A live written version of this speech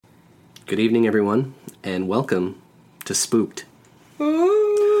Good evening, everyone, and welcome to Spooked.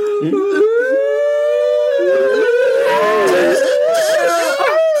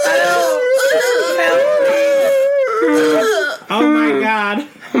 Oh my god,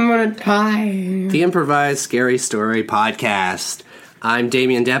 I'm gonna die. The Improvised Scary Story Podcast. I'm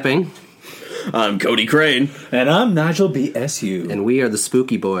Damian Depping. I'm Cody Crane. And I'm Nigel BSU. And we are the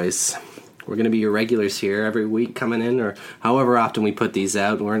Spooky Boys. We're going to be your regulars here every week coming in, or however often we put these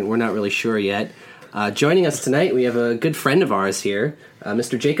out. We're not really sure yet. Joining us tonight, we have a good friend of ours here,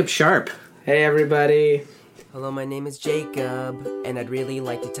 Mr. Jacob Sharp. Hey everybody. Hello, my name is Jacob, and I'd really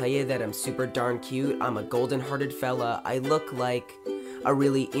like to tell you that I'm super darn cute. I'm a golden-hearted fella. I look like a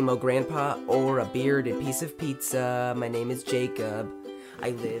really emo grandpa or a bearded piece of pizza. My name is Jacob. I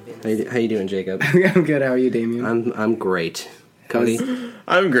live in... How you doing, Jacob? I'm good. How are you, Damien? I'm great. Cody?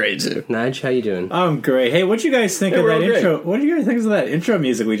 I'm great, too. Nige, how you doing? I'm great. Hey, what'd you guys think of we're that all great. intro? What do you guys think of that intro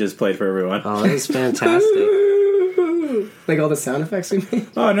music we just played for everyone? Oh, that was fantastic. Like all the sound effects we made?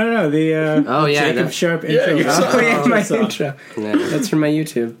 Oh, no, the Oh, yeah, Jacob that- Sharp intro. you saw- Oh, yeah, my song. intro. Yeah. That's from my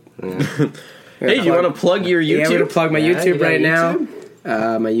YouTube. Hey, do you want to plug your Yeah, I'm going YouTube? to plug my Yeah, you YouTube got right now.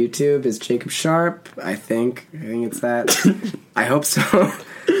 YouTube? My YouTube is Jacob Sharp, I think. I think it's that. I hope so.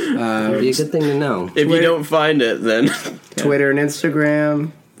 It'd be a good thing to know. If you don't find it, then... Twitter and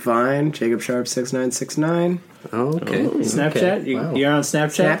Instagram, Vine, Jacob Sharp 6969. Oh, okay. Snapchat? Okay. Wow. You're on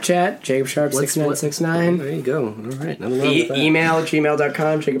Snapchat? Snapchat, Jacob Sharp What's- 6969. There you go. All right. Nothing wrong with that. Email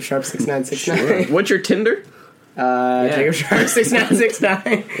gmail.com, Jacob Sharp 6969. What's your Tinder? Jacob Sharp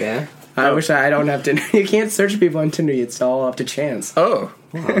 6969. Yeah? I wish I don't have Tinder. You can't search people on Tinder. It's all up to chance. Oh.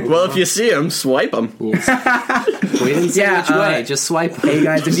 Well, if you see them, swipe them. We didn't say Yeah, which way. Just swipe. Hey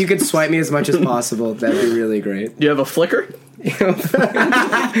guys, if you could swipe me as much as possible, that'd be really great. Do you have a Flickr?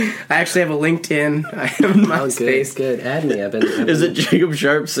 I actually have a LinkedIn. I have my Oh, good, space. good. Add me. I've been Is it Jacob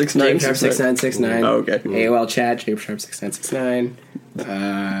Sharp Jacob Sharp 6969. Oh, okay. AOL chat, Jacob Sharp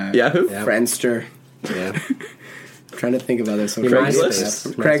 6969. Yahoo? Yeah. Friendster. Yeah. I'm trying to think of other social Your media MySpace.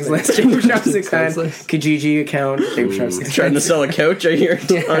 apps. Craigslist, Jacob Sharp 69. Craigslist. Kijiji account, Jacob Sharp 69. Trying to sell a couch right here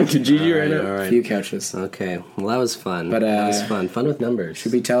on Kijiji right now. All A right. few couches. Okay. Well, that was fun. But, that was fun. Fun with numbers.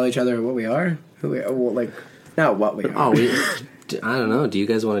 Should we tell each other what we are? Who we are? Well, like, not what we are. Oh, I don't know. Do you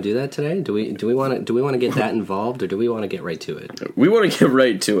guys want to do that today? Do we want to get that involved, or do we want to get right to it? We want to get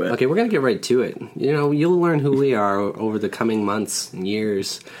right to it. Okay, we're gonna get right to it. You know, you'll learn who we are over the coming months and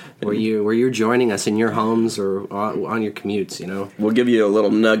years, where you're joining us in your homes or on your commutes. You know, We'll give you a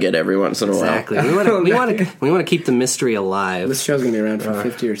little nugget every once in a while. exactly. We want to keep the mystery alive. This show's gonna be around for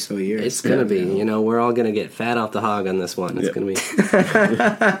 50 or so years. It's gonna be. You know, we're all gonna get fat off the hog on this one. It's gonna be.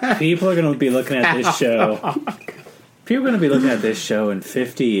 People are going to be looking at this show. People are going to be looking at this show in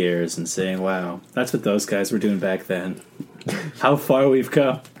 50 years and saying, wow, that's what those guys were doing back then. How far we've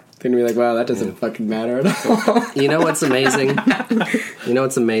come. Then we're like, wow, that doesn't fucking matter at all. You know what's amazing? You know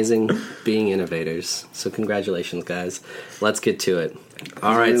what's amazing? Being innovators. So congratulations, guys. Let's get to it.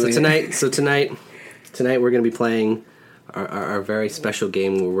 All right. So tonight we're going to be playing our very special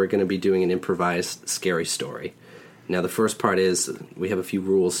game where we're going to be doing an improvised scary story. Now, the first part is we have a few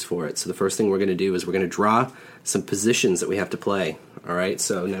rules for it. So the first thing we're going to do is we're going to draw some positions that we have to play. All right.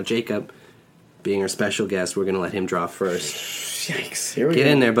 So now Jacob, being our special guest, we're going to let him draw first. Yikes! Here we Get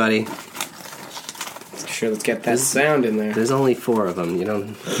go. in there, buddy. Sure, let's get that sound in there. There's only 4 of them. You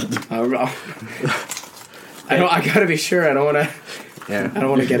don't. I gotta be sure. I don't want to. Yeah. I don't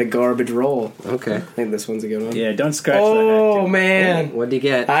want to get a garbage roll. Okay. I think this one's a good one. Yeah, don't scratch Oh the man, What'd you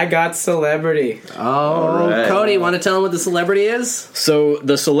get? I got celebrity. Oh, right. Cody, want to tell him what the celebrity is? So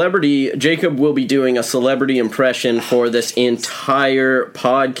the celebrity, Jacob will be doing a celebrity impression for this entire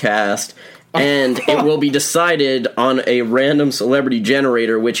podcast, and it will be decided on a random celebrity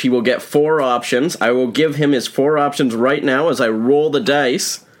generator, which he will get 4 options. I will give him his 4 options right now as I roll the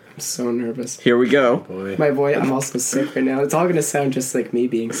dice. I'm so nervous. Here we go. Boy. My voice. I'm also sick right now. It's all gonna sound just like me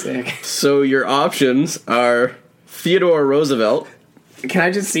being sick. So your options are Theodore Roosevelt. Can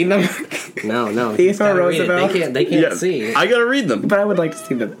I just see them? No. Theodore he's gotta read it. Roosevelt. They can't see. I gotta read them. But I would like to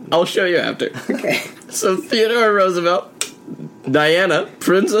see them. I'll show you after. Okay. So Theodore Roosevelt, Diana,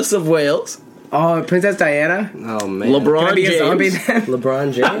 Princess of Wales, Oh, Princess Diana. Oh man. Can I LeBron be a zombie James. then?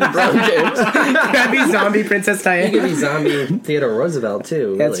 LeBron James. LeBron James. Can I be zombie Princess You Diana? could be zombie Theodore Roosevelt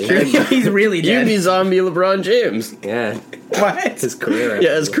too. That's Really. true. He's really You'd dead. be zombie LeBron James. Yeah. What? His career.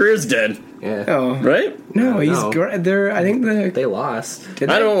 Yeah, his career's dead, Yeah. Oh right? no, he's No. They're. I think They lost. Did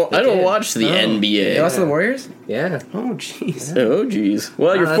I they? don't did. watch the They NBA. lost to the Warriors. Yeah. Oh jeez. Oh jeez.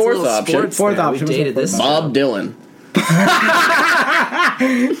 Well, your That's a fourth little option, sports Fourth now. option We was dated the this. fourth Bob Dylan.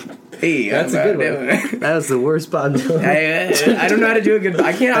 Hey, That's a good one. That was the worst Bob Dylan. I don't know how to do a good.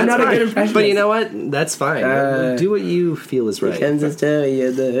 I can't. I'm That's not fine. a good impression. But you know what? That's fine. Do what you feel is right. Kansas City,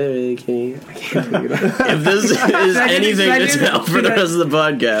 the hurricane. If this is anything should I to do tell for the rest of the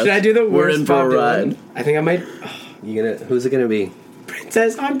podcast, Should I do the we're worst in for a Bob ride. Dylan? I think I might. Who's it gonna be?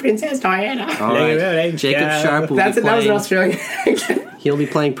 I'm Princess Diana. All right. Jacob Sharp will That be was an playing. Australian accent. He'll be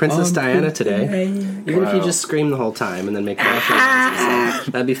playing Princess Diana today. Even if you just scream the whole time and then make fashion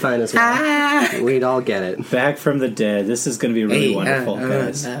noises, that'd be fine as well. We'd all get it. Back from the dead. This is going to be really wonderful,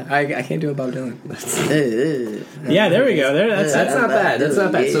 guys. I can't do a Bob Dylan. Yeah, there we go. That's not bad. That's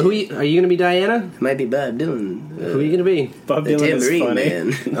not bad. So are you going to be Diana? Might be Bob Dylan. Who are you going to be? Bob Dylan is funny.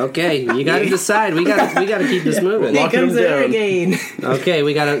 Man. Okay, you got to decide. We got to keep this moving. Lock him down. hurricane. Okay,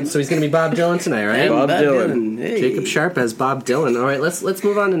 we got to. So he's going to be Bob Dylan tonight, right? Bob Dylan. Hey. Jacob Sharp as Bob Dylan. All right, let's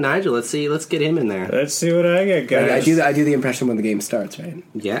move on to Nigel. Let's get him in there. Let's see what I get, guys. I do the impression when the game starts, right?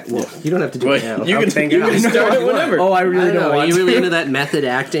 Yeah. Well, you don't have to do Wait, it now. you can thank you God. can start it whenever. Oh, I really I don't know. don't Are want you to. really into that method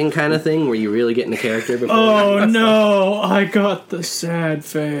acting kind of thing where you really get in the character before? Oh no, I got the sad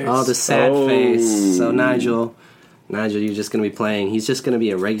face. Oh, the sad Oh. face. So Nigel, you're just going to be playing. He's just going to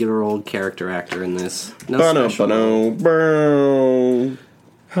be a regular old character actor in this. No special. Ba-no-ba-no-bow.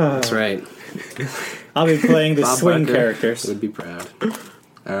 That's right. I'll be playing the Bob swing Barker characters. would be proud.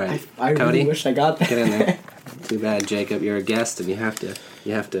 All right, I Cody, really wish I got that. get in there. Too bad, Jacob. You're a guest, and you have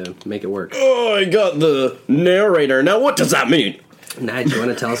to make it work. Oh, I got the narrator. Now, what does that mean? Nigel, you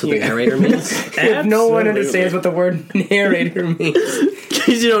want to tell us what the narrator means? If no one understands what the word narrator means. In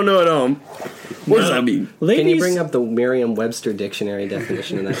case you don't know at home, what does that mean? Can you bring up the Merriam-Webster dictionary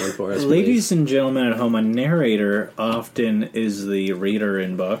definition of that one for us, Ladies please? and gentlemen at home, a narrator often is the reader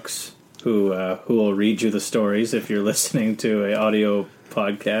in books who will read you the stories if you're listening to an audio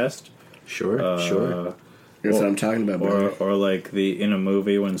podcast. Sure. That's what I'm talking about, bro. Or like in a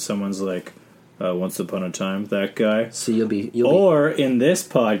movie when someone's like, Once Upon a Time, that guy. So you'll be. Or in this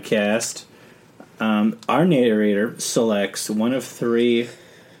podcast, our narrator selects one of three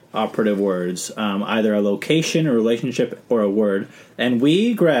operative words, either a location, a relationship, or a word, and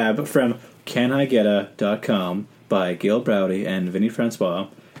we grab from canigeta.com by Gil Browdy and Vinnie Francois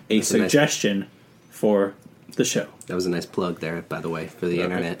a suggestion for the show. That was a nice plug there, by the way, for the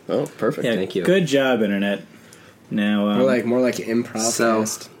internet. Oh, perfect. Yeah, Thank you. Good job, Internet. Now, More like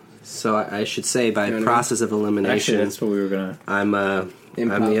improv. So I should say, by process of actually, elimination, that's what we were gonna. I'm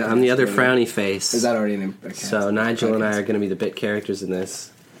the other frowny face. Is that already an improv? So Nigel and I are going to be the bit characters in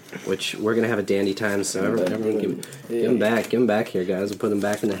this, which we're going to have a dandy time. So everyone give him back here, guys. We'll put him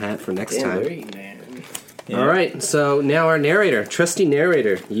back in the hat for next time. Yeah. All right. So now our narrator, trusty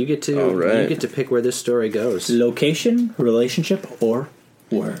narrator, you get to pick where this story goes. Location, relationship, or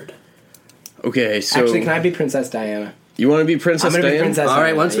word. Okay, so Actually, can I be Princess Diana? you want to be Princess I'm gonna Diana? be Princess All Diana.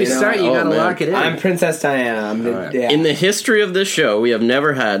 right. Once we start, you Oh, got to man. lock it in. I'm Princess Diana. All right. In the history of this show, we have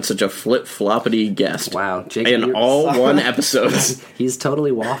never had such a flip-floppity guest. Wow, Jacob, In you're- all one episodes. he's totally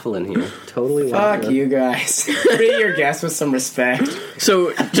waffling here. Totally Fuck waffling. you guys. Treat your guests with some respect.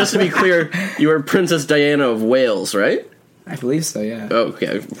 So, just to be clear, you are Princess Diana of Wales, right? I believe so. Yeah. Oh,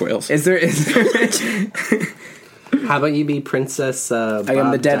 okay, Wales. Is there? How about you be Princess Bob I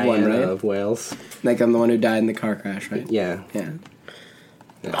am the dead Diana one, right? of Wales? Like I'm the one who died in the car crash, right? Yeah. Yeah.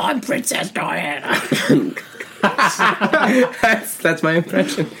 I'm Princess Diana. that's my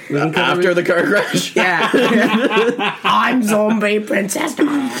impression. After the car crash. Yeah. I'm zombie Princess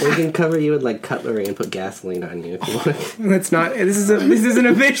Diana. We can cover you with like cutlery and put gasoline on you if you want. Let's not. This isn't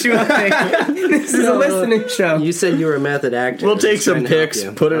a visual thing. This is a listening show. You said you were a method actor. We'll take Just trying some to help pics,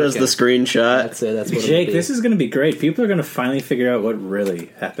 you. put it as Okay. the screenshot. That's it. That's what Jake, it'll be. this is going to be great. People are going to finally figure out what really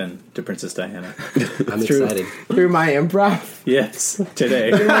happened to Princess Diana. I'm excited. Through my improv, Yes, today.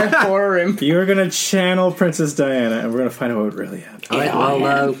 my horror improv. You are going to channel Princess Diana, and we're going to find out what really happened. All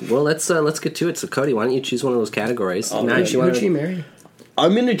right. Well, let's get to it. So, Cody, why don't you choose one of those categories? Oh, Nige, you want Who'd she to marry?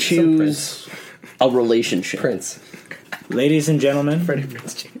 I'm going to choose a relationship. Prince? Ladies and gentlemen, Freddie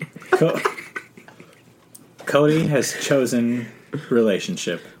Prinze Jr. Cody has chosen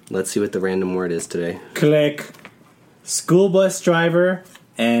relationship. Let's see what the random word is today. Click. School bus driver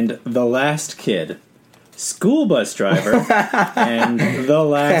and the last kid. School bus driver and the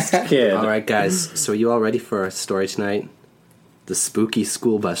last kid. All right, guys. So, are you all ready for our story tonight? The spooky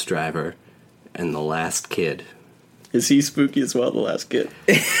school bus driver and the last kid. Is he spooky as well, the last kid?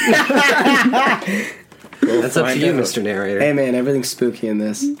 That's up to find you, out. Mr. Narrator. Hey man, everything's spooky in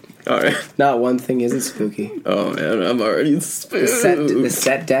this. Alright. Not one thing isn't spooky. Oh man, I'm already spooked. The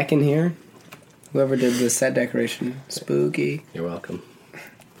set deck in here. Whoever did the set decoration, spooky. You're welcome.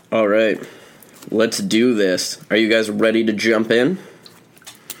 Alright. Let's do this. Are you guys ready to jump in?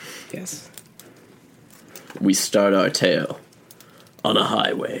 Yes. We start our tale on a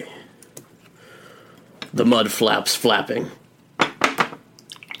highway. The mud flaps flapping.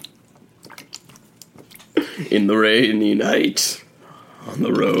 In the rainy night on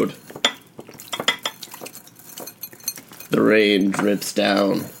the road. The rain drips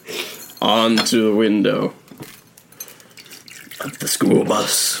down onto the window of the school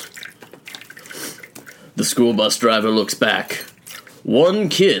bus. The school bus driver looks back. One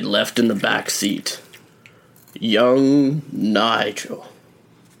kid left in the back seat. Young Nigel.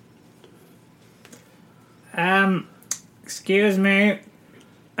 Excuse me.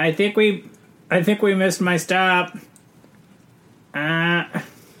 I think we missed my stop. I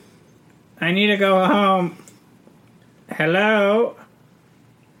need to go home. Hello?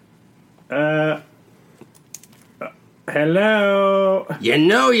 Hello? You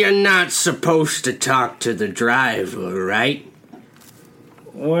know you're not supposed to talk to the driver, right?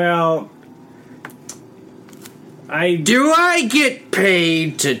 Well, Do I get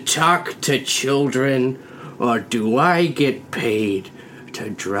paid to talk to children, or do I get paid to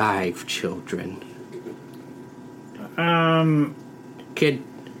drive children? Kid,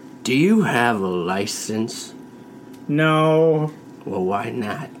 do you have a license? no, Well, why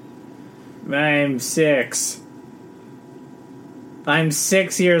not? I'm 6. I'm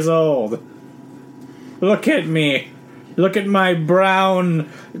 6 years old. Look at me. Look at my brown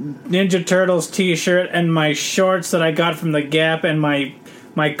Ninja Turtles t-shirt and my shorts that I got from the Gap and my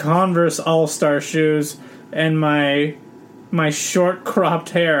Converse All-Star shoes and my short cropped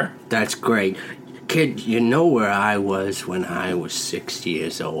hair. That's great. Kid, you know where I was when I was 6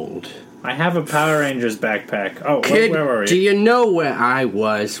 years old. I have a Power Rangers backpack. Oh, Kid, where were do you? you know where I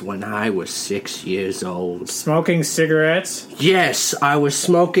was when I was 6 years old? Smoking cigarettes? Yes, I was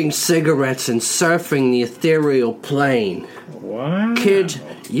smoking cigarettes and surfing the ethereal plane. What? Kid,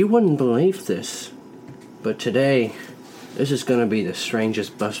 you wouldn't believe this, but today, this is gonna be the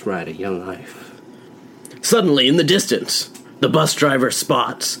strangest bus ride of your life. Suddenly, in the distance, the bus driver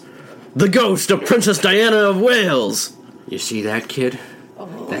spots the ghost of Princess Diana of Wales. You see that, kid?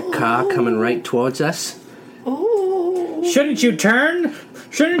 That car coming right towards us? Shouldn't you turn?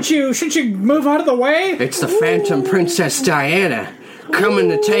 Shouldn't you move out of the way? It's the Phantom Princess Diana, coming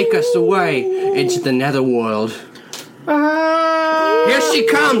to take us away into the netherworld. Here she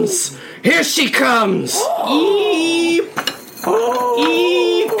comes! Here she comes! Eep!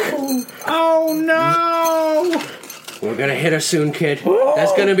 Eek! Oh no! We're gonna hit her soon, kid.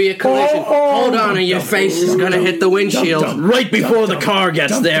 There's gonna be a collision. Hold on, or your face is gonna hit the windshield. Right before the car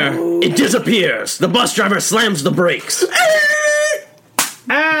gets there, it disappears. The bus driver slams the brakes.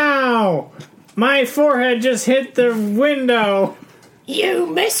 Ow! My forehead just hit the window. You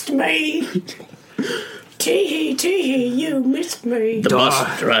missed me. Tee-hee, you missed me. The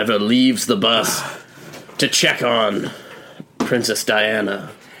bus driver leaves the bus to check on Princess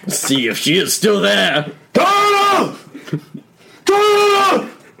Diana. See if she is still there. Diana! Diana!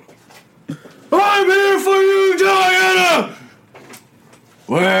 I'm here for you, Diana!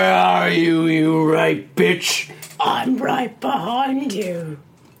 Where are you, you right bitch? I'm right behind you.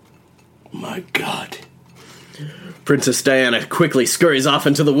 My God. Princess Diana quickly scurries off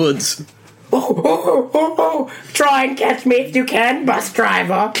into the woods. Oh. Try and catch me if you can, bus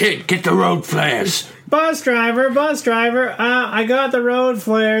driver. Kid, get the road flares. Bus driver, I got the road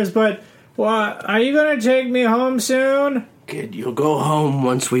flares, but what? Are you gonna take me home soon? Kid, you'll go home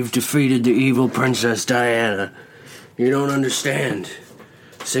once we've defeated the evil Princess Diana. You don't understand.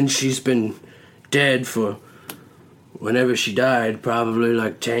 Since she's been dead for whenever she died, probably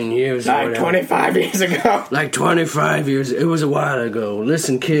like 10 years or Like whatever. 25 years ago. Like 25 years. It was a while ago.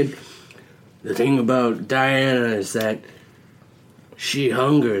 Listen, kid, the thing about Diana is that she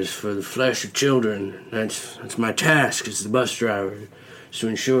hungers for the flesh of children. That's my task as the bus driver, is to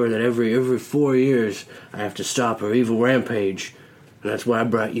ensure that every 4 years I have to stop her evil rampage. And that's why I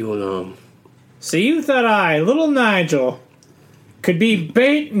brought you along. So you thought I, little Nigel, could be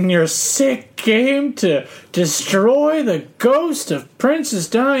bait in your sick game to destroy the ghost of Princess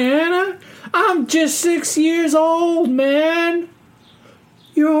Diana? I'm just 6 years old, man.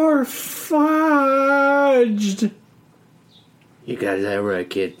 You're fudged. You got that right,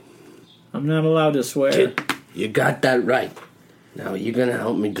 kid. I'm not allowed to swear. Kid, you got that right. Now, you gonna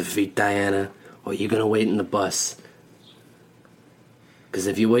help me defeat Diana, or you gonna wait in the bus? Because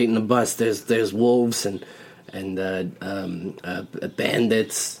if you wait in the bus, there's wolves and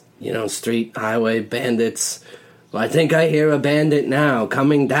bandits, street highway bandits. Well, I think I hear a bandit now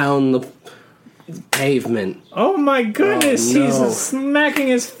coming down the pavement. Oh my goodness, Oh, no. he's smacking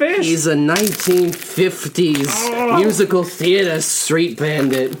his fist. He's a 1950s musical theater street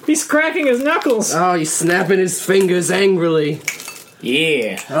bandit. He's cracking his knuckles. Oh, he's snapping his fingers angrily.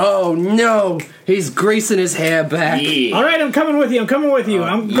 Yeah. Oh no, he's greasing his hair back. Yeah. All right, I'm coming with you. I'm going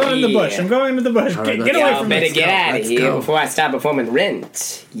in the bush. I'm going into the bush. right, Get away Y'all from better me. get out of Let's here go. before I start performing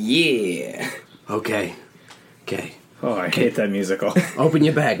Rent. Yeah. Okay. Oh, I hate that musical. Open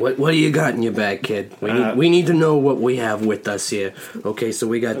your bag. What do you got in your bag, kid? We need to know what we have with us here. Okay, so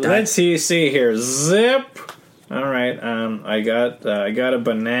we got Let's see here. Zip. All right. I got a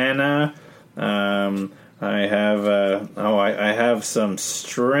banana. I have I have some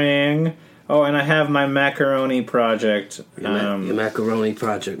string. Oh, and I have my macaroni project. your macaroni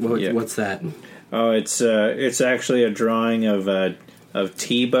project. What's that? Oh, it's actually a drawing of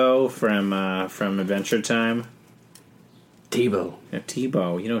Tebow from Adventure Time. Tebow. Yeah,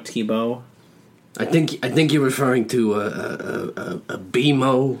 Tebow. You know Tebow? I think you're referring to a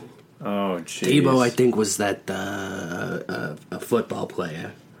BMO. Oh, jeez. Tebow, I think, was that a football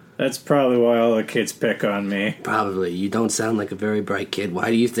player. That's probably why all the kids pick on me. Probably. You don't sound like a very bright kid. Why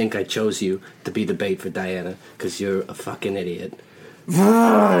do you think I chose you to be the bait for Diana? Because you're a fucking idiot.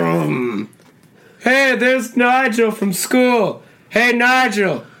 Hey, there's Nigel from school. Hey,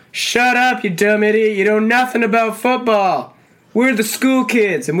 Nigel. Shut up, you dumb idiot. You know nothing about football. We're the school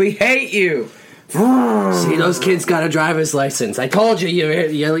kids, and we hate you. See, those kids got a driver's license. I told you,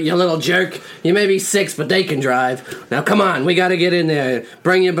 you little jerk. You may be 6, but they can drive. Now, come on, we gotta get in there.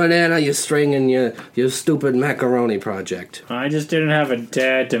 Bring your banana, your string, and your stupid macaroni project. I just didn't have a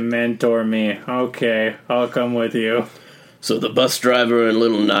dad to mentor me. Okay, I'll come with you. So the bus driver and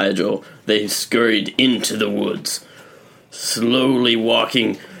little Nigel, they scurried into the woods, slowly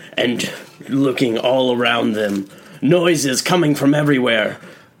walking and looking all around them. Noises coming from everywhere.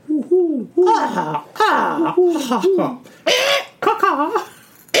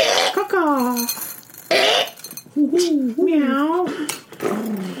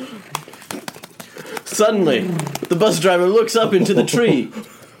 Suddenly, the bus driver looks up into the tree.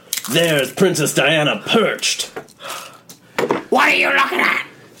 There's Princess Diana perched. What are you looking at?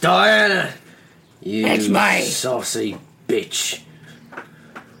 Diana! You It's me. saucy bitch.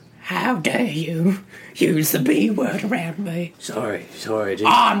 How dare you use the B word around me? Sorry. Dude.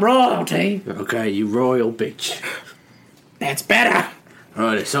 I'm royalty. Okay, you royal bitch. That's better.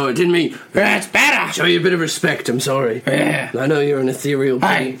 Alright, so it didn't mean... That's better. Show you a bit of respect, I'm sorry. Yeah. I know you're an ethereal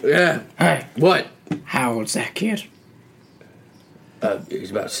Hey. being. Yeah. Hey, What? how old's that kid?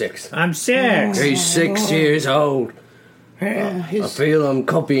 He's about 6. I'm 6. He's 6 years old. Yeah, I feel I'm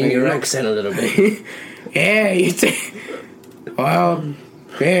copying your accent a little bit. Well,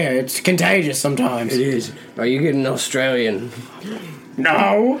 yeah, it's contagious sometimes. It is. Are you getting Australian?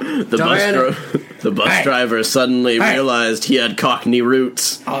 No. The Diana. bus Hey. driver suddenly Hey. realized he had Cockney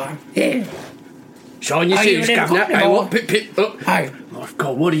roots. Yeah. Showing your Are you shoes, in Governor. Cockney Hey, ball? what? Oh. Hey. Oh,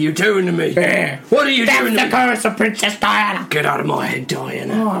 God, what are you doing to me? Yeah. What are you That's doing the to me? curse of Princess Diana. Get out of my head,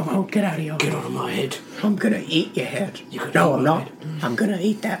 Diana. Oh, I won't get out of your Get out of my head. I'm gonna eat your head. You can No, eat I'm my not. I'm gonna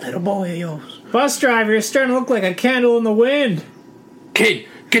eat that little boy of yours. Bus driver, you're starting to look like a candle in the wind. Kid,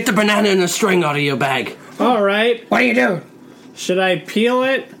 get the banana and the string out of your bag. All right. What are you doing? Should I peel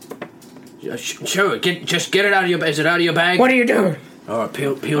it? Sure, just get it out of your bag. Is it out of your bag? What are you doing? All right, peel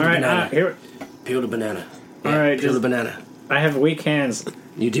All the right. banana. Here. Peel the banana. All right, Peel just- the banana. I have weak hands.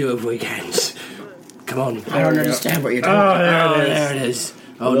 You do have weak hands. Come on. I don't understand what you're doing. Oh, there Oh, it is. there it is.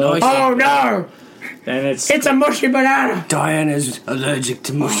 Oh, no. Oh no! And it's It's a mushy banana. Diana's allergic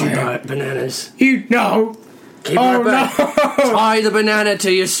to mushy bananas. You know. Keep Oh it back. no! Tie the banana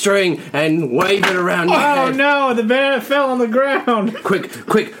to your string and wave it around your oh head. no, the banana fell on the ground.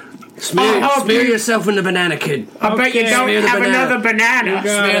 Quick. Smear, I'll help smear you. yourself in the banana, kid. I bet you Okay. don't Smear the have banana. another banana. got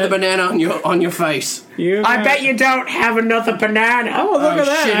Smear it. the banana on your face. I bet you don't have another banana. Oh, look at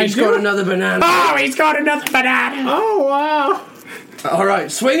that. Shit, I he's do. got another banana. Oh, he's got another banana. Oh, wow. All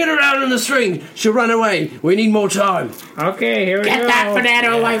right, swing it around on the string. She'll run away. We need more time. Okay, here we Get go. that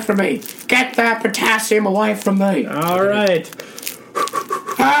banana away from me. Get that potassium away from me. All right.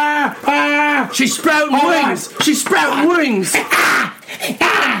 Ah! She's sprouting Hold on. wings. She's sprouting wings.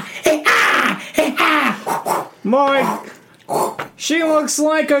 Mike, she looks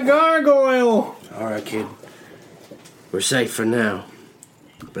like a gargoyle. All right, kid. We're safe for now.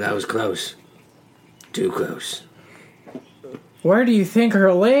 But that was close. Too close. Where do you think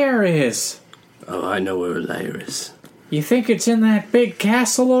her lair is? Oh, I know where her lair is. You think it's in that big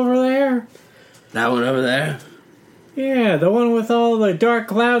castle over there? That one over there? Yeah, the one with all the dark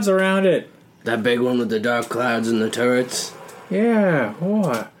clouds around it. That big one with the dark clouds and the turrets? Yeah,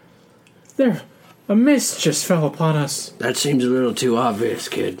 what? A mist just fell upon us. That seems a little too obvious,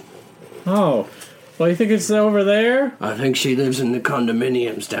 kid. Oh. Well, you think it's over there? I think she lives in the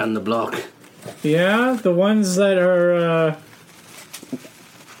condominiums down the block. Yeah? The ones that are,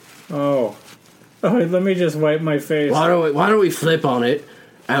 Oh, let me just wipe my face. Why don't we flip on it,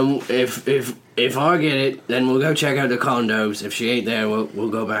 and if I get it, then we'll go check out the condos. If she ain't there, we'll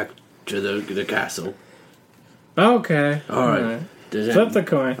go back to the castle. Okay. All right. Flip the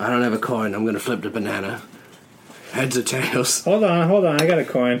coin. I don't have a coin. I'm gonna flip the banana. Heads or tails? Hold on. I got a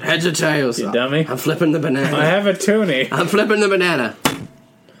coin. Heads or tails? You dummy. I'm flipping the banana. I have a toonie. I'm flipping the banana.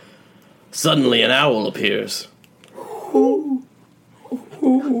 Suddenly, an owl appears.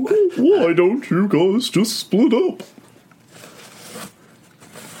 Why don't you guys just split up?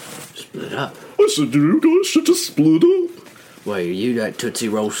 Split up. I said you guys should just split up. Wait, are you that Tootsie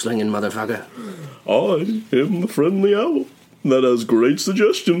Roll slinging motherfucker? I am the friendly owl that has great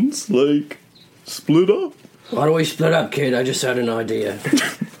suggestions, like split up. Why don't we split up, kid? I just had an idea.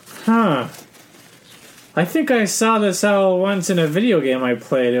 Huh. I think I saw this owl once in a video game I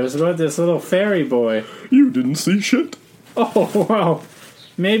played. It was about this little fairy boy. You didn't see shit. Oh, wow.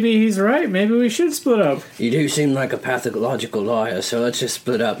 Maybe he's right. Maybe we should split up. You do seem like a pathological liar, so let's just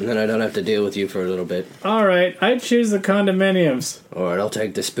split up, and then I don't have to deal with you for a little bit. All right, I choose the condominiums. All right, I'll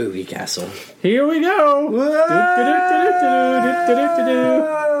take the spooky castle. Here we go.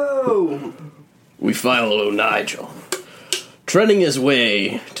 We follow Nigel, treading his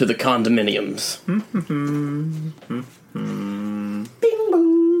way to the condominiums.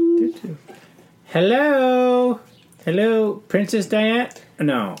 Hello, Princess Diana?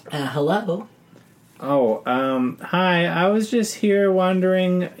 No. Hello? Oh, hi. I was just here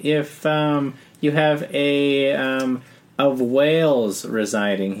wondering if, you have a, of Wales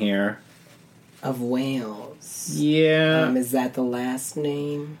residing here. Of Wales. Yeah. Is that the last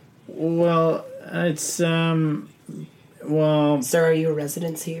name? Well, it's, well... Sir, are you a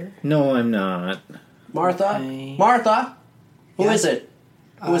resident here? No, I'm not. Martha? Okay. Martha? Who Yeah. is it?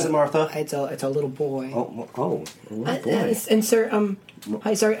 Who is it, Martha? It's a little boy. Oh, a little boy. And sir,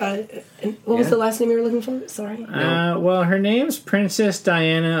 hi, sorry, and what was Yeah? the last name you were looking for? Sorry. Well, her name's Princess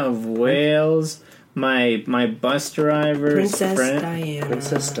Diana of Wales. My bus driver's Princess friend. Diana.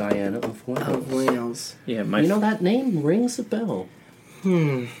 Princess Diana of Wales. Of Wales. Yeah, my You know, that name rings a bell.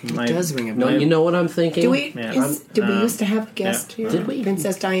 my, Does ring a No, bell. you know what I'm thinking? Do we? Yeah. Did we used to have a guest yeah. here? Did we?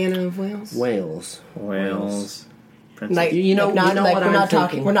 Princess Diana of Wales. Wales. Wales. Princess. Like You know- not, you know like what we're I'm not talking.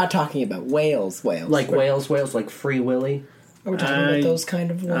 thinking? We're not talking about Wales. Like Wales, like Free Willy. We're talking I- about those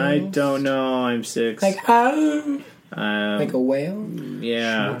kind of Wales. I don't know. I'm 6. Like like a whale.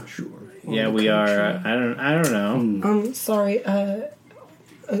 Yeah. Sure. Yeah, we are. I don't know. Sorry.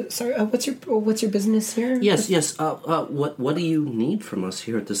 Sorry. What's your business here? Yes. What do you need from us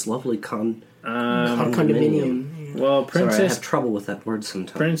here at this lovely condominium? Condominium. Well, Sorry, I Princess have trouble with that word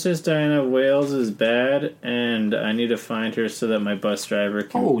sometimes. Princess Diana of Wales is bad, and I need to find her so that my bus driver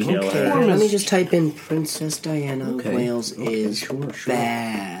can Oh, kill okay. her. Let me just type in Princess Diana Okay. of Wales is sure.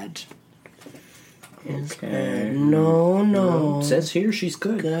 bad. Okay. No. It says here she's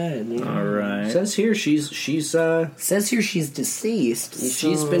good. Good. All right. It says here she's Says here she's deceased.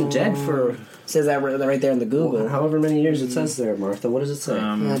 she's been dead for Says that right there in the Google. however many years it says there, Martha. What does it say?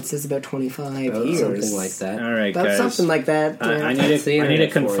 It says about 25 About years. something like that. All right, About guys. something like that. I yeah. need That's the to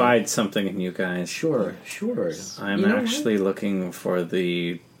internet for you. confide something in you guys. Sure. I'm You know actually looking for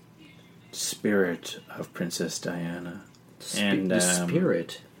the spirit of Princess Diana. And the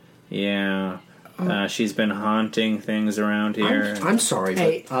spirit. Yeah. She's been haunting things around here. I'm sorry,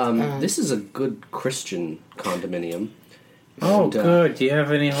 Hey, but this is a good Christian condominium. Oh, And, good. Do you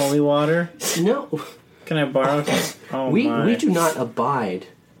have any holy water? No, Can I borrow some? Oh, we my. do not abide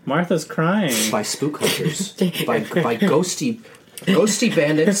Martha's crying. by spook hunters, by ghosty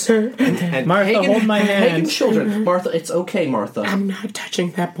bandits, and Martha, pagan, hold my pagan hand. children. Martha, it's okay, Martha. I'm not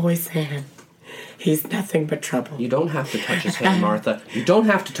touching that boy's hand. He's nothing but trouble. You don't have to touch his hand, Martha. You don't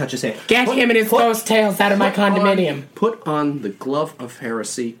have to touch his hand. Get him and his ghost tails out of my condominium. Put on the glove of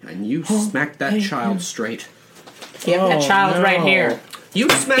heresy, and you smack that child straight. Get that child no. right here. You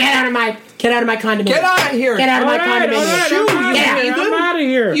smack. Get out of my condominium. Get out of here! Get out of my All right, condominium. I'm out Get of here. out. I'm out of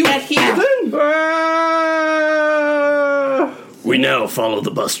here. You Get heathen! We now follow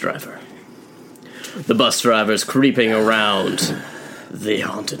the bus driver. The bus driver's creeping around the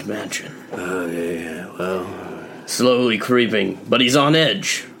haunted mansion. Oh, yeah, well, Slowly creeping, but he's on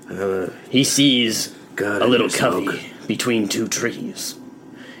edge. He sees God, a little smoke. cubby between two trees.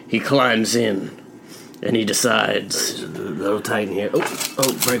 He climbs in, and he decides... A little tight in here.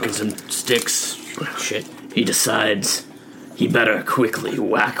 Oh, breaking some sticks. Shit. He decides he better quickly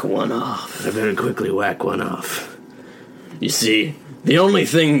whack one off. I better quickly whack one off. You see, the only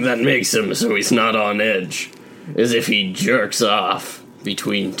thing that makes him so he's not on edge is if he jerks off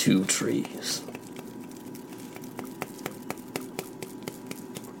between two trees.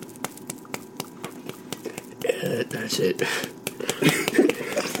 That's it.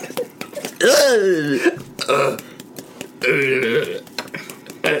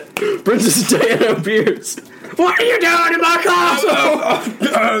 Princess Diana appears. What are you doing in my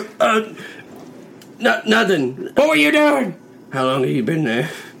castle? Nothing. What were you doing? How long have you been there?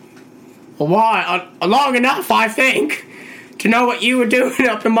 Why? Long enough, I think, to know what you were doing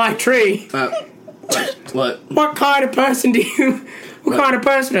up in my tree. What? What kind of person do you? What kind of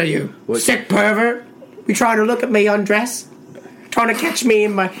person are you? What? Sick pervert? You trying to look at me undressed? Trying to catch me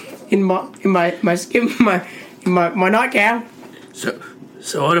in my nightgown?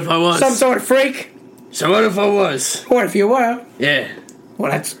 So what if I was? Some sort of freak? So what if I was? What if you were? Yeah.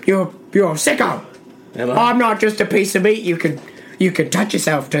 Well, you're a sicko. Am I? I'm not just a piece of meat you can touch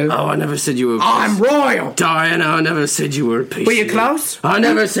yourself to. Oh, I never said you were. I'm royal. Diana, I never said you were a piece. Were you of close? Meat. I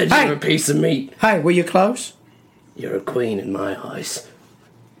never said you Hey. were a piece of meat. Hey, were you close? You're a queen in my eyes.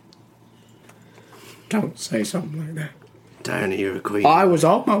 Don't say something like that. Diana, you're a queen. I was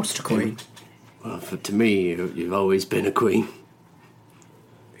almost a queen. Well, to me, you've always been a queen.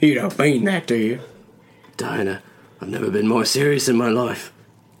 You don't mean that, do you? Diana, I've never been more serious in my life.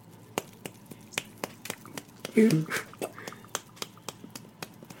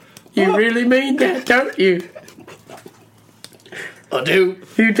 You really mean that, don't you? I do.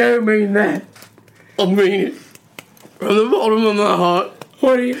 You do mean that. I mean it. From the bottom of my heart.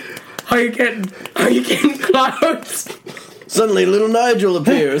 What are you? Are you getting close? Suddenly, little Nigel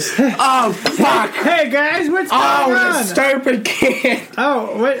appears. Oh fuck! Hey guys, what's going Oh, on? the stupid kid!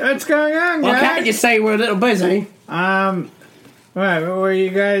 Oh, what's going on, Well, guys? can't you say we're a little busy? What, were you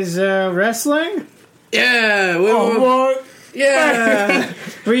guys wrestling? Yeah. What? Yeah.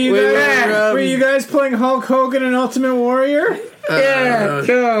 Were you We guys were, were you guys playing Hulk Hogan and Ultimate Warrior? Yeah,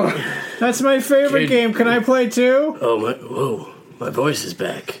 sure. That's my favorite Kid. game. Can I play too? Oh my! Whoa! My voice is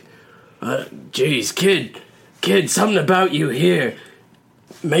back. Jeez, kid, something about you here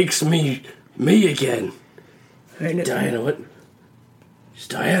makes me again. Diana, what? It's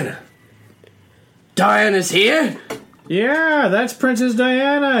Diana. Diana's here? Yeah, that's Princess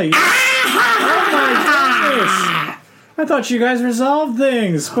Diana. Oh my goodness! I thought you guys resolved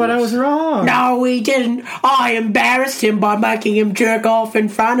things, but I was wrong. No, we didn't. I embarrassed him by making him jerk off in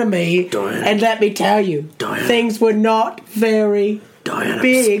front of me. Diana. And let me tell you, Diana. things were not very Diana.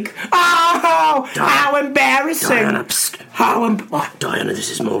 big. Oh, Diana. how embarrassing. Diana, psst. What? Diana, this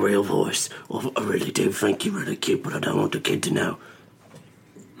is my real voice. Oh, I really do think you're really cute, but I don't want the kid to know.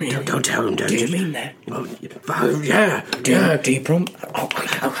 Don't tell him, don't Do you? you mean that? Oh, yeah. Do you prom? Oh,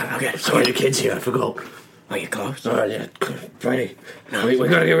 okay. Sorry, the kid's here, I forgot. Are you close? Oh, yeah. Ready? No, we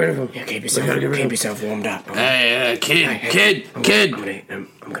gotta get rid of him. Yeah, keep gotta get rid of him. yourself warmed up. Hey, kid.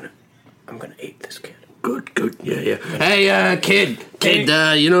 I'm gonna eat this kid. Good. Yeah. Hey, kid.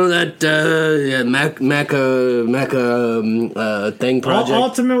 You know that Mecha thing project?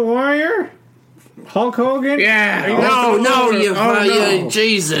 Ultimate Warrior? Hulk Hogan? Yeah. You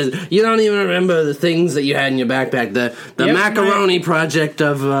Jesus! You don't even remember the things that you had in your backpack. The Yep, macaroni project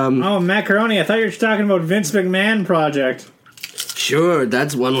of Oh, macaroni. I thought you were talking about Vince McMahon project. Sure,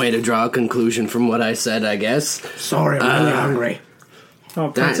 that's one way to draw a conclusion from what I said, I guess. Sorry, I'm really hungry. Oh,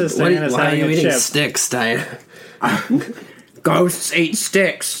 Princess Diana's why are having you a eating chip. sticks, Diana? Ghosts eat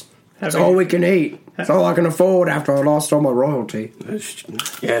sticks. That's all we can eat. That's all I can afford after I lost all my royalty.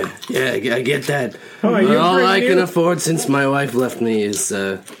 Yeah, I get that. Oh, are you All I pretty can new? afford since my wife left me is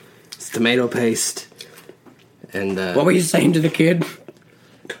tomato paste. And What were you saying to the kid?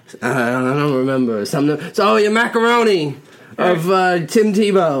 I don't remember something. So, your macaroni of Tim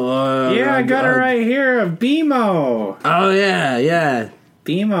Tebow. Yeah, I got it right here. A BMO. Oh yeah.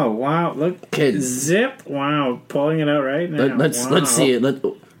 BMO. Wow. Look. Kid. Zip. Wow. Pulling it out right now. Let's Wow. see it.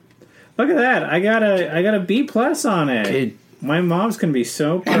 Look at that. I got a B+ on it. Kid. My mom's gonna be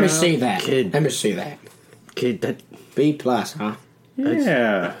so proud. Let me see that. Kid. Let me see that. Kid, that B+, huh?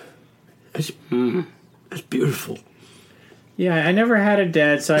 Yeah. that's beautiful. Yeah, I never had a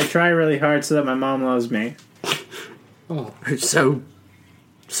dad, so I try really hard so that my mom loves me. It's so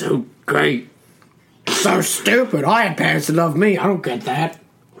great. So stupid. I had parents that loved me. I don't get that.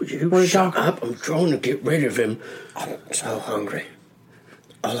 Would you What are you shut talking- up? I'm trying to get rid of him. I'm so hungry.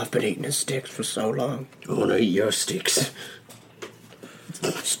 All I've been eating is sticks for so long. I want to eat your sticks.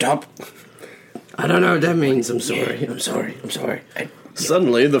 Stop. I don't know what that means. I'm sorry.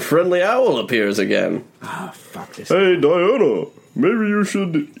 Suddenly, the friendly owl appears again. Oh, fuck this. Hey, Diana, maybe you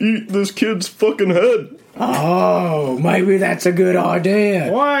should eat this kid's fucking head. Oh, maybe that's a good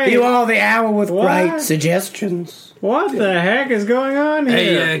idea. Why? You are the owl with What? great suggestions. What the heck is going on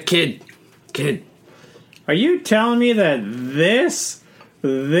here? Hey, kid. Are you telling me that this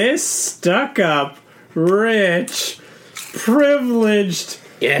stuck-up, rich, privileged,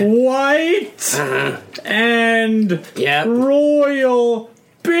 Yeah. white, and Yep. royal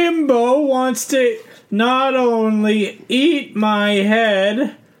bimbo wants to not only eat my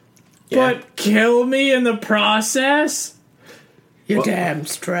head, but kill me in the process? You're damn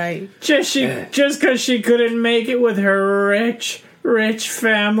straight. Just because she couldn't make it with her rich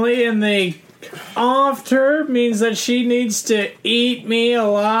family and they offed her means that she needs to eat me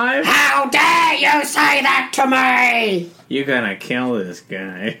alive? How dare you say that to me? You gotta kill this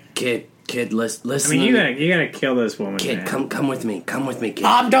guy. Kid, listen. I mean, you gotta kill this woman. Kid, man. come with me, kid.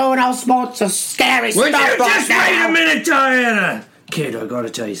 I'm doing all sorts of scary Would stuff you just right wait now. a minute, Diana? Kid, I gotta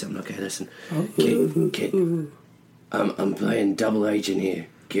tell you something. Okay, listen. Kid. I'm playing double agent here,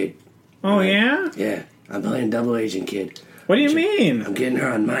 kid. Oh yeah? Yeah, I'm playing double agent, kid. What do you mean? I'm getting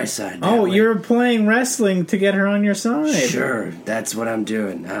her on my side. that Oh, way. you're playing wrestling to get her on your side. Sure, that's what I'm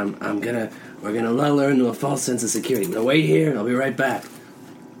doing. We're gonna lull her into a false sense of security. Now wait here. I'll be right back.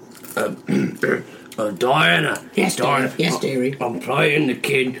 Diana. Yes, Diana. dearie. Yes, dearie. I'm playing the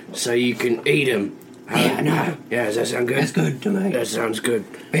kid so you can eat him. Yeah, I know. Yeah, does that sound good? That's good to me. That sounds good.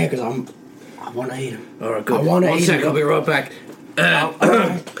 Yeah, because I want to eat him. All right, good. I wanna One eat sec, him. I'll be right back.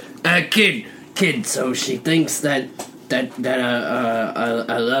 Kid. So she thinks that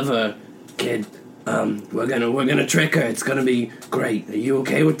I love her, kid. We're gonna trick her. It's gonna be great. Are you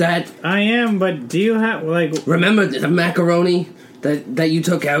okay with that? I am, but do you have, like... Remember the macaroni that you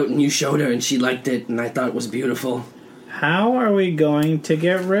took out and you showed her and she liked it and I thought it was beautiful? How are we going to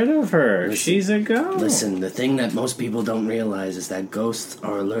get rid of her? Listen, She's a ghost. Listen, the thing that most people don't realize is that ghosts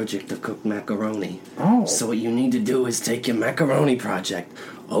are allergic to cooked macaroni. Oh. So what you need to do is take your macaroni project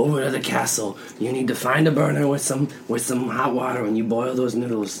over to the castle. You need to find a burner with some hot water and you boil those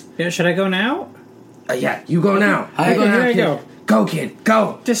noodles. Yeah, should I go now? Yeah, you go now. Hey, You go here now, I kid. go. Go, kid,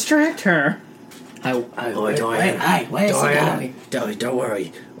 go. Distract her. Oh, Where's he going? Don't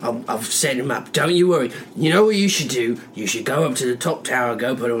worry. I'll set him up. Don't you worry. You know what you should do? You should go up to the top tower,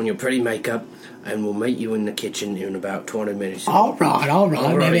 go put on your pretty makeup, and we'll meet you in the kitchen in about 20 minutes. All right. All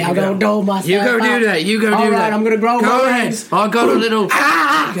Maybe right, I'll go do myself. You go do that. You go do All that. right, I'm gonna grow Go my ahead. wings. I got a little.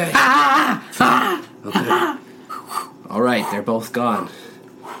 Okay. All right, they're both gone.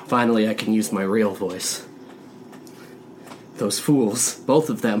 Finally, I can use my real voice. Those fools,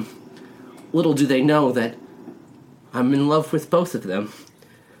 both of them. Little do they know that I'm in love with both of them.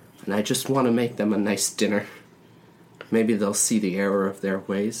 And I just want to make them a nice dinner. Maybe they'll see the error of their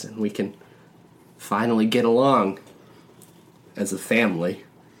ways and we can finally get along as a family.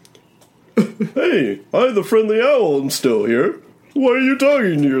 Hey, I, the friendly owl, am still here. Why are you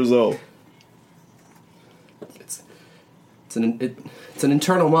talking to yourself? It's an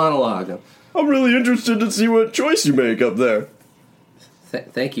internal monologue. I'm really interested to see what choice you make up there.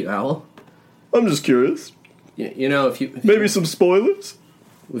 Thank you, Owl. I'm just curious. You know, if Maybe some spoilers?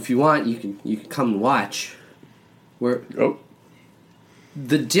 you want, you can come and watch. We're Oh,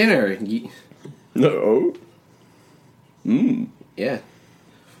 the dinner. no. Yeah,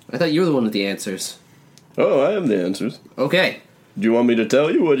 I thought you were the one with the answers. Oh, I have the answers. Okay, Do you want me to tell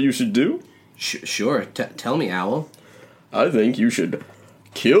you what you should do? sure. Tell me, Owl. I think you should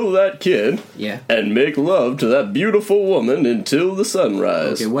kill that kid Yeah. and make love to that beautiful woman until the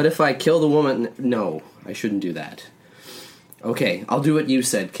sunrise. Okay, what if I kill the woman? No, I shouldn't do that. Okay, I'll do what you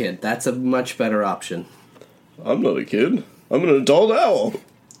said, kid. That's a much better option. I'm not a kid. I'm an adult owl.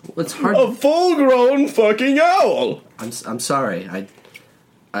 Well, it's hard. A full-grown fucking owl. I'm sorry.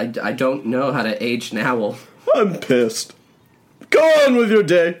 I don't know how to age an owl. I'm pissed. Go on with your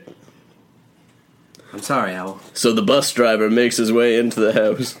day. I'm sorry, Owl. So the bus driver makes his way into the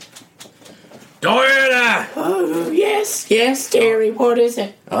house. Diana! Oh, yes, dearie. What is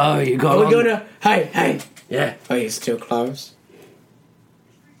it? Oh, you Are got we gonna... Hey. Yeah, Are you still close?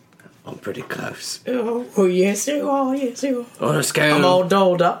 I'm pretty close. Oh, yes, you are. On a scale. I'm all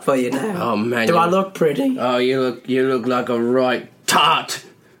dolled up for you now. Oh man. Do you I look pretty? Oh, you look like a right tart.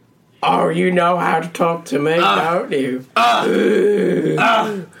 Oh, you know how to talk to me, don't you?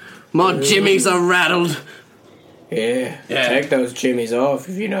 My jimmies are rattled. Yeah. Take those jimmies off,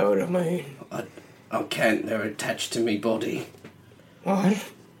 if you know what I mean. I can't. They're attached to me body.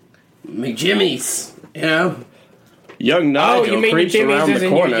 What? Me jimmies. You know. Young Nigel you mean creeps Jimmy's around the isn't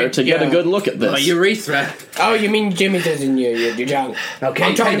corner your- to get a yeah. good look at this. Urethra. Oh, you mean Jimmy doesn't your tongue? Okay,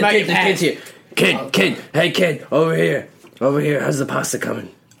 I'm talking about your the kid's pants. here. Kid, hey kid, over here. How's the pasta coming?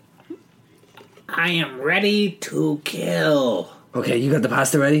 I am ready to kill. Okay, you got the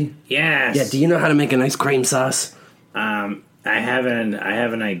pasta ready? Yes. Yeah, do you know how to make a nice cream sauce? I have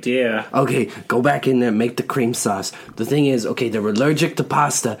an idea. Okay, go back in there, make the cream sauce. The thing is, okay, they're allergic to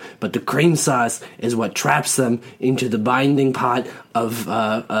pasta, but the cream sauce is what traps them into the binding pot of,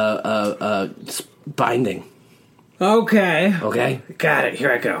 binding. Okay. Okay? Got it.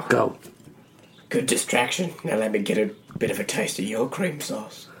 Here I go. Go. Good distraction. Now let me get a bit of a taste of your cream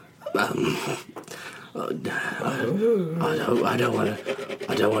sauce. I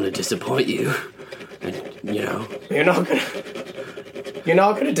don't want to disappoint you. You know, You're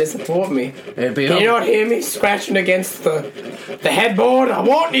not gonna disappoint me. it'd be Can you not hear me scratching against the headboard? I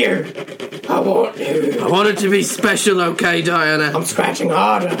want you. I want it to be special, okay, Diana? I'm scratching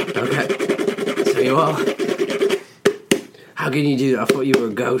harder. Okay. So you are. How can you do that? I thought you were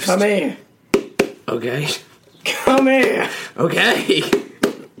a ghost. Come here. Okay. Come here. Okay.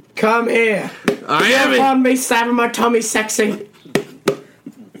 Come here. I You're am. upon me slapping my tummy sexy.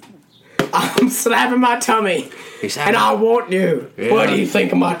 I'm slapping my tummy. And I want you. Yeah. What do you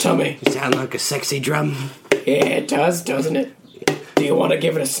think of my tummy? You sound like a sexy drum. Yeah, it does, doesn't it? Do you want to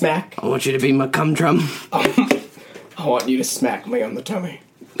give it a smack? I want you to be my cum drum. I want you to smack me on the tummy.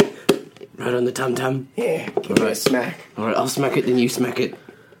 Right on the tum tum. Yeah, give me a smack. Alright, I'll smack it, then you smack it.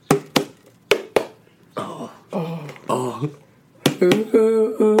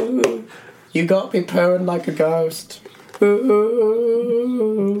 Ooh, you got me purring like a ghost.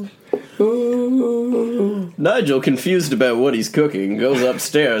 Ooh, ooh, Nigel, confused about what he's cooking, goes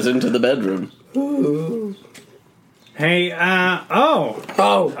upstairs into the bedroom. ooh. Hey, Oh,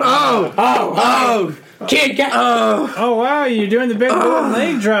 kid, get. oh wow, you're doing the big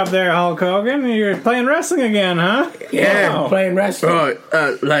leg drop there, Hulk Hogan. You're playing wrestling again, huh? Yeah, Wow. playing wrestling.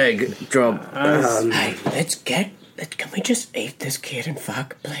 Right, leg drop. Hey, can we just eat this kid and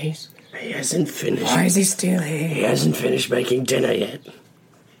fuck, please? He hasn't finished. Why is he still He here? hasn't finished making dinner yet.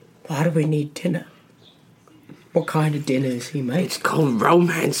 Why do we need dinner? What kind of dinner is he making? It's called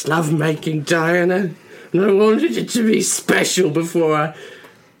romance love making, Diana. And I wanted it to be special before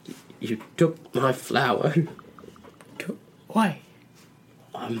you took my flower. Why?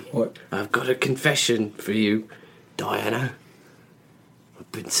 What? I've got a confession for you, Diana.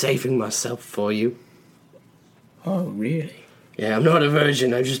 I've been saving myself for you. Oh, really? Yeah, I'm not a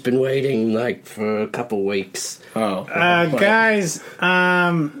virgin. I've just been waiting, for a couple weeks. Oh. Guys,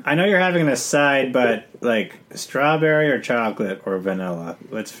 I know you're having an aside, but strawberry or chocolate or vanilla.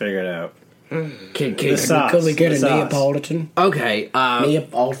 Let's figure it out. Kid. The sauce. Could we get the a sauce. Neapolitan? Okay,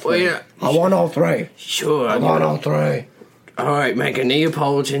 All three. yeah. I want all three. Sure. I want all three. Alright, make a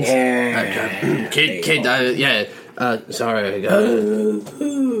Neapolitan. Yeah. Kid, yeah. Sorry.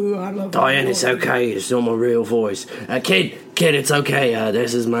 Ooh, I love Diane, it's okay. It's not my real voice. Kid, it's okay.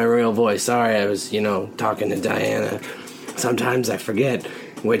 This is my real voice. Sorry, I was, talking to Diana. Sometimes I forget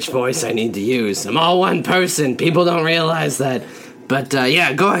which voice I need to use. I'm all one person. People don't realize that. But,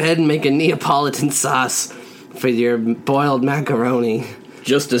 yeah, go ahead and make a Neapolitan sauce for your boiled macaroni.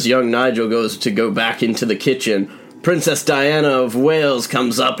 Just as young Nigel goes to go back into the kitchen, Princess Diana of Wales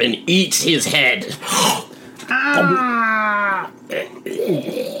comes up and eats his head.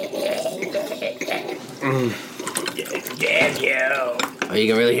 Damn you. Oh, you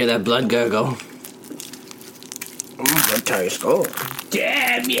can really hear that blood gurgle. That tastes good.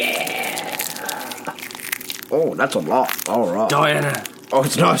 Damn yeah! Oh, that's a lot. All right. Diana. Oh,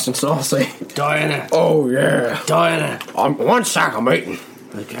 it's nice and saucy. Diana. Oh, yeah. Diana. One sec, I'm eating.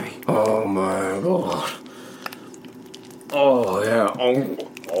 Okay. Oh, my God. Oh, yeah.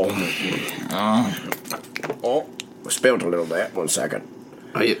 Oh, I spilled a little bit. 1 second.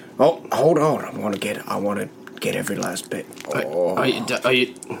 Are you... Oh, hold on. I want to get every last bit. Oh, Are you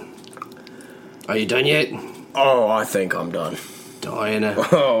done yet? oh, I think I'm done. Diana.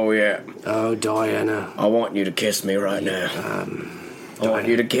 Oh, yeah. Oh, Diana. I want you to kiss me right now. I want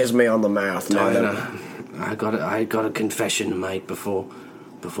you to kiss me on the mouth. Diana. I got a confession to make before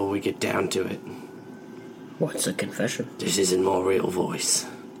we get down to it. What's a confession? This isn't my real voice.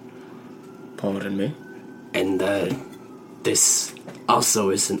 Pardon me? And, this also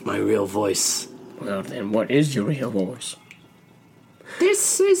isn't my real voice. Well, then what is your real voice?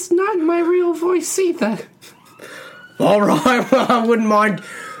 This is not my real voice either. All right, well, I wouldn't mind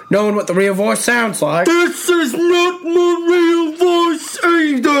knowing what the real voice sounds like. This is not my real voice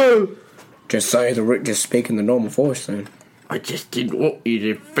either. Just speak in the normal voice then. I just didn't want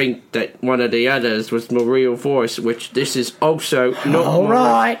you to think that one of the others was my real voice, which this is also not. All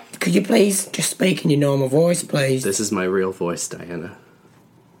right. Could you please just speak in your normal voice, please? This is my real voice, Diana.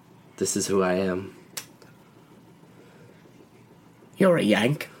 This is who I am. You're a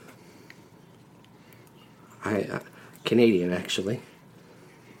Yank. Canadian, actually.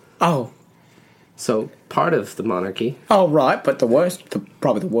 Oh. So, part of the monarchy. Oh, right, but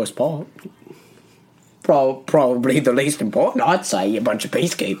probably the worst part. Probably the least important, I'd say. A bunch of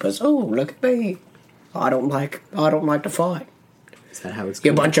peacekeepers. Oh, look at me. I don't like to fight. Is that how it's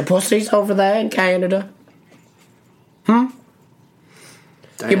You going? bunch of pussies over there in Canada.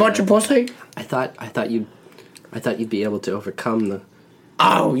 You bunch of pussy? I thought you'd be able to overcome the.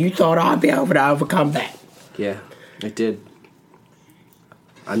 Oh, you thought I'd be able to overcome that? Yeah, I did.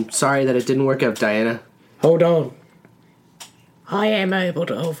 I'm sorry that it didn't work out, Diana. Hold on. I am able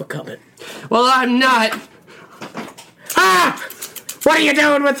to overcome it. Well, I'm not. Ah! What are you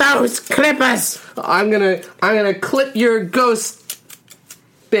doing with those clippers? I'm gonna clip your ghost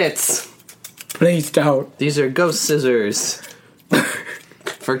bits. Please don't. These are ghost scissors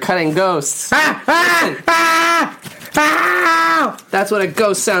for cutting ghosts. Ah! Ah! Ah! Ah! That's what a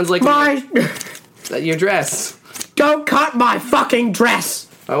ghost sounds like. Your dress. Don't cut my fucking dress!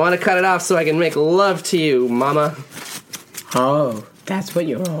 I want to cut it off so I can make love to you, Mama. Oh, that's what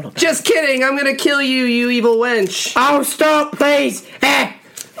you're all about. Just kidding. I'm gonna kill you, you evil wench. Oh, stop, please!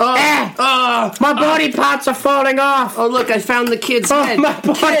 My body parts are falling off! Oh, look, I found the kid's Oh, head. my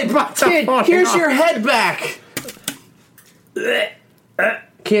body parts are Kid, falling here's off. your head back.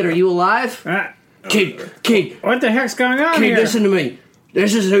 Kid, are you alive? Kid, What the heck's going on kid, here? listen to me.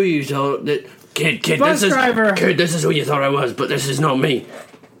 This is who you thought that. Kid, Bus driver. Kid, this is who you thought I was, but this is not me.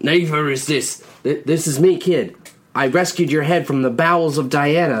 Neither is this. This is me, kid. I rescued your head from the bowels of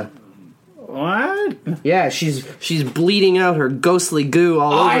Diana. What? Yeah, she's bleeding out her ghostly goo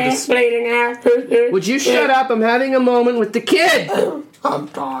all over the. Bleeding out. Would you shut up? I'm having a moment with the kid.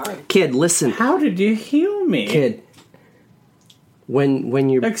 I'm sorry. Kid, listen. How did you heal me? Kid. When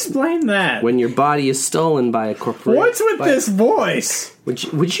Explain that. your body is stolen by a corporation. What's with this voice?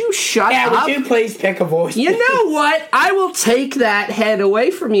 Would you shut Yeah, up? would you please pick a voice? You know what? I will take that head away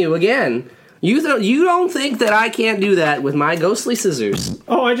from you again. You don't think that I can't do that with my ghostly scissors?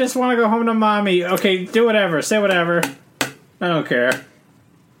 Oh, I just want to go home to mommy. Okay, do whatever. Say whatever. I don't care.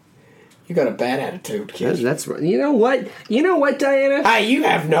 You got a bad attitude, kid. That's you know what? You know what, Diana? Hey, you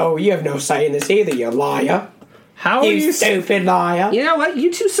have no say in this either, you liar. How are You you? stupid liar. You know what?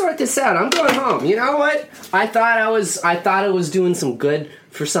 You two sort this out. I'm going home. You know what? I thought I was doing some good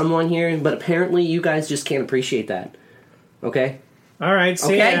for someone here, but apparently you guys just can't appreciate that. Okay? All right.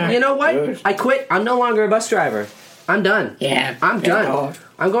 See Okay? ya. You know what? Good. I quit. I'm no longer a bus driver. I'm done. Yeah, I'm yeah, done. oh.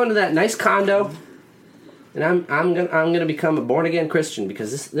 I'm going to that nice condo, and I'm gonna become a born again Christian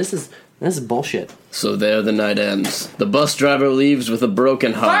because this is bullshit. So there the night ends. The bus driver leaves with a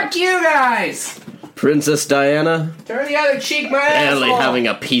broken heart. Fuck you guys! Princess Diana Turn the other cheek, my barely asshole. having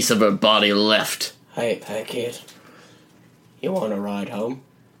a piece of her body left. Hey, kid. You want to ride home?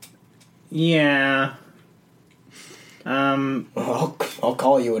 Yeah. I'll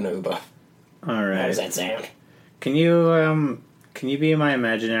call you an Uber. All How right. does that sound? Can you be my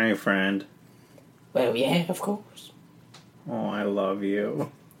imaginary friend? Well, yeah, of course. Oh, I love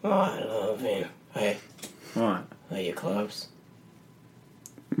you. Oh, I love you. Hey, What? are you close?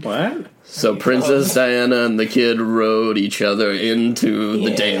 What? So Princess Diana and the kid rode each other into the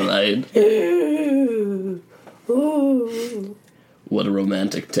Yeah. daylight. Ooh. Ooh. What a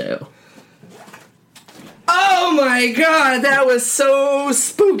romantic tale. Oh my god, that was so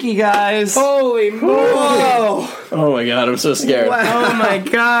spooky, guys. Holy moly! Whoa. Oh my god, I'm so scared. Oh my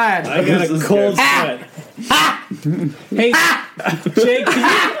god! I got a cold sweat. Hey,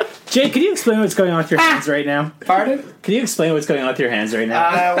 Jake, can you explain what's going on with your hands right now? Pardon? Can you explain what's going on with your hands right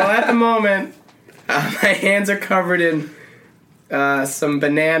now? Well, at the moment, my hands are covered in some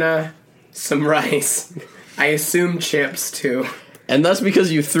banana, some rice. I assume chips, too. And that's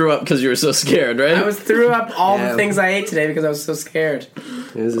because you threw up because you were so scared, right? I threw up all Yeah. the things I ate today because I was so scared.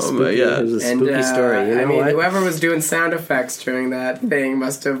 It was a Oh my spooky, God. it was a spooky story. You know I mean, what? whoever was doing sound effects during that thing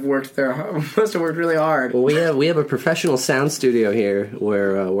must have worked really hard. Well, we have a professional sound studio here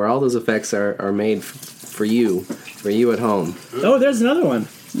where all those effects are made for you at home. Oh, there's another one.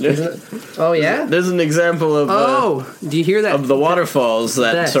 Oh yeah. There's an example of Do you hear that? of the waterfalls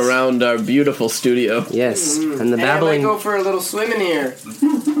that That's- surround our beautiful studio. Yes, and the Hey, I might babbling. go for a little swim in here.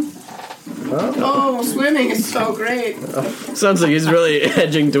 Oh, swimming is so great. Sounds like he's really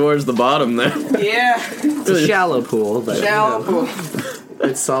edging towards the bottom there. Yeah, It's a shallow pool, but shallow pool.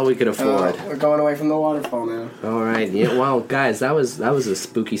 It's all we could afford. We're going away from the waterfall now. All right. Yeah. Well, guys, that was a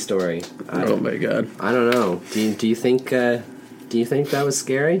spooky story. Oh my god. I don't know. Do you think that was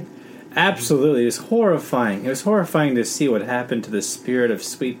scary? Absolutely. It was horrifying. It was horrifying to see what happened to the spirit of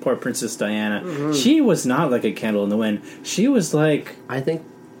sweet poor Princess Diana. Mm-hmm. She was not like a candle in the wind. She was like, I think.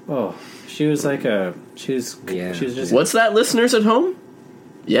 she was just... What's that, listeners at home?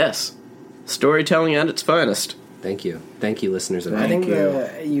 Yes. Storytelling at its finest. Thank you, listeners. At I home.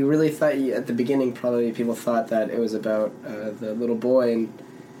 think you really thought at the beginning probably people thought that it was about the little boy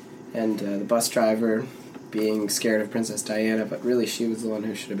and the bus driver being scared of Princess Diana, but really she was the one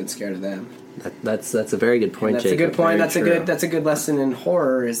who should have been scared of them. That's a very good point. That's Jacob. a good point. Very That's a good lesson in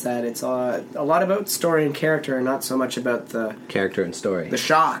horror. Is that it's a lot about story and character, and not so much about the character and story. the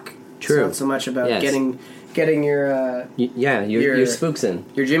shock. True. It's not so much about Yes. getting your your spooks in.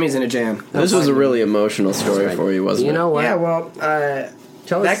 your jimmies in a jam. This was a really emotional story right. for you, wasn't You it? know what? Yeah. Well,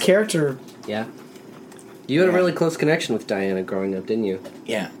 Tell that us. character. Yeah. You had a really close connection with Diana growing up, didn't you?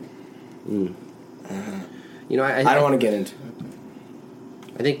 Yeah. You know, I don't want to get into.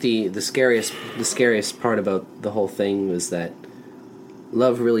 I think the scariest part about the whole thing was that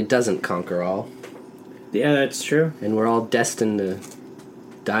love really doesn't conquer all, Yeah, that's true. and we're all destined to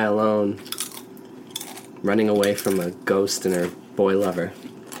die alone, running away from a ghost and her boy lover.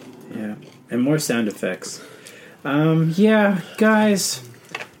 Yeah. And more sound effects. Yeah, guys,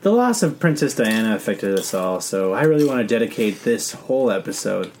 the loss of Princess Diana affected us all, so I really want to dedicate this whole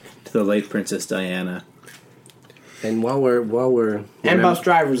episode to the late Princess Diana. And while we're And bus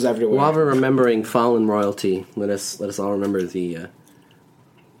drivers everywhere. while we're remembering fallen royalty, let us all remember the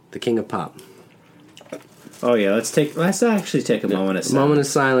King of Pop. Oh yeah, let's actually take a moment of silence. Moment of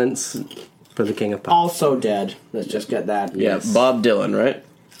silence for the King of Pop. Also dead. Let's just get that. Yeah, Yes. Bob Dylan, right?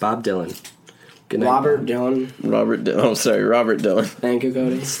 Bob Dylan. Good night. Robert Dylan. Robert Dylan. Thank you,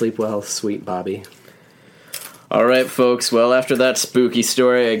 Cody. Sleep well, sweet Bobby. All right, folks. Well, after that spooky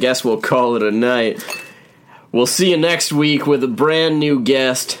story, I guess we'll call it a night. We'll see you next week with a brand new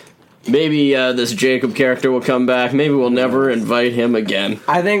guest. Maybe this Jacob character will come back. Maybe we'll never invite him again.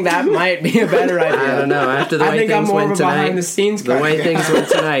 I think that might be a better idea. I don't know. After the I way think I'm things more went of a tonight, behind-the-scenes the kind way of things guy. went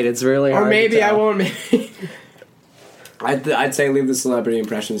tonight, it's really hard. Or maybe to tell. I won't. I'd say leave the celebrity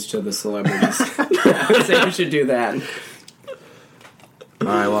impressions to the celebrities. I'd say we should do that. All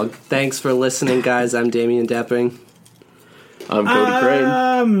right. Well, thanks for listening, guys. I'm Damian Depping. I'm Cody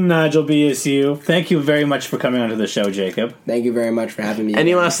Crane. Nigel BSU. Thank you very much for coming onto the show, Jacob. Thank you very much for having me.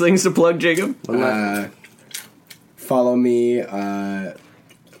 Any last things to plug, Jacob? Follow me on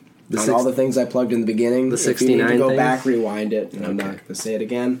all the things I plugged in the beginning. The If you need to 69 go things? back, rewind it, and I'm not going to say it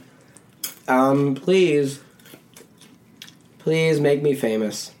again. Please make me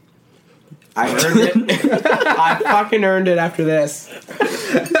famous. I earned it. I fucking earned it after this.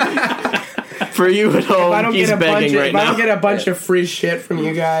 For you at If I home, don't he's get a bunch begging of, right if I don't now. get a bunch of free shit from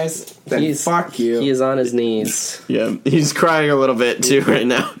you guys, then fuck you. He is on his knees. Yeah, he's crying a little bit too right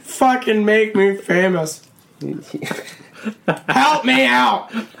now. Fucking make me famous. Help me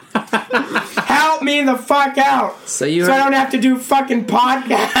out. Help me the fuck out. So you So I heard, don't have to do fucking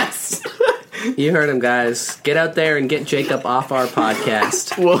podcasts. you heard him, guys. Get out there and get Jacob off our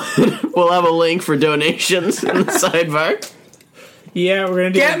podcast. We'll have a link for donations in the sidebar. Yeah, we're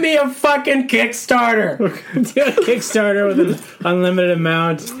gonna do Get me a fucking Kickstarter. do a Kickstarter with an unlimited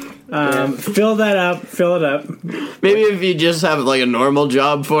amount. Fill that up. Fill it up. Maybe if you just have like a normal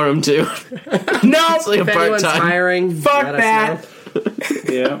job for him too. No, It's like a If anyone's part-time. hiring, fuck let us that.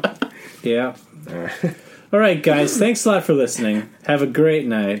 know. Yeah. All right, guys. Thanks a lot for listening. Have a great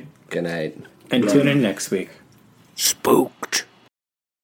night, Good night. and tune in next week. Spook.